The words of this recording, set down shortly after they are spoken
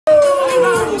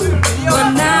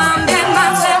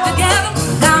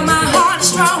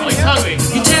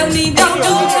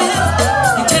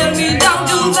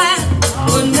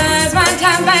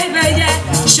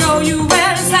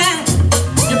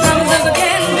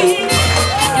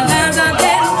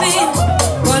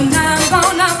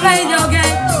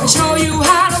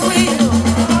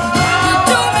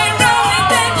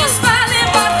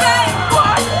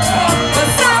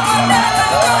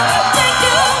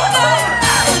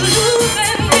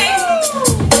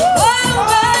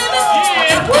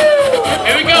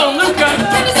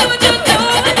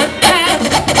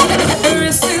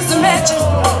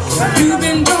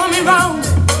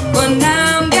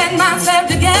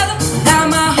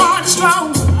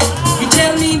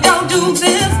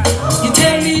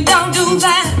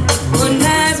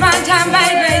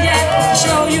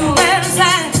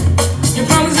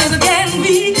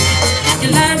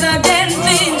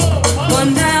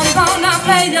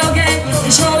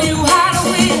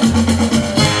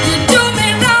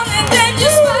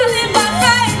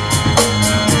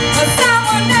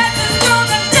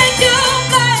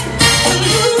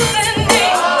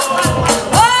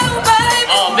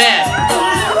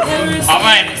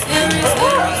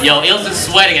Yo, Ilsa's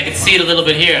sweating. I can see it a little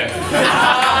bit here.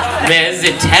 Man, this is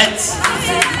intense.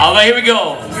 All right, here we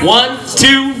go. 1,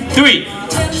 2, 3.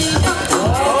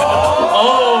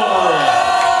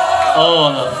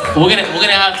 Oh, we're gonna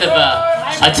have to have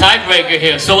a tiebreaker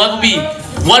here. So that'll be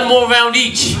one more round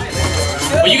each.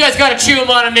 But you guys gotta cheer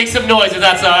them on and make some noise if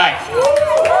that's all right.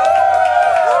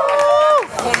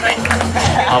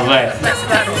 All right.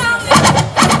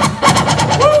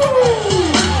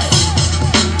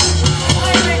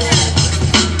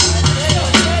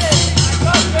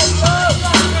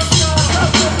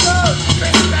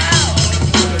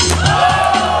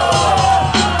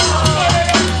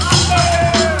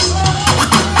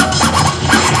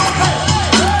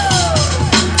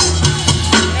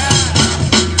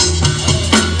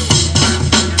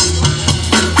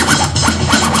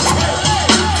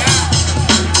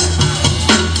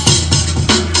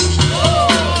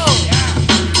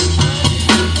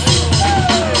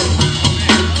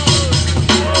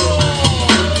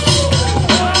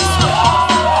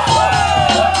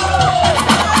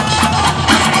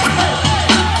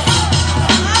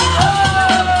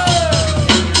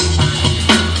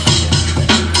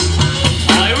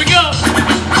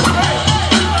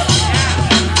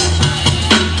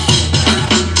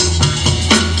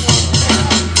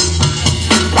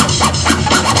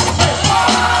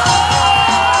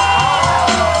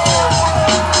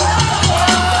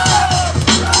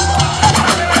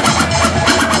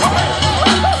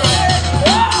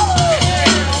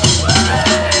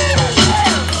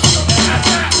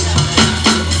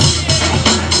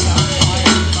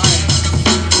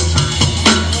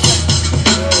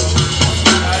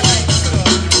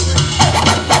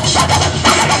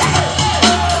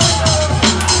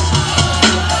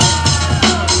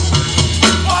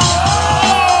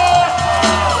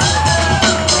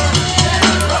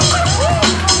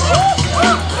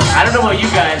 I don't know about you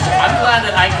guys. I'm glad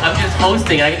that I'm just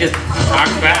hosting and I can just talk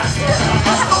fast.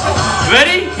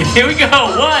 Ready? Here we go.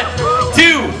 1,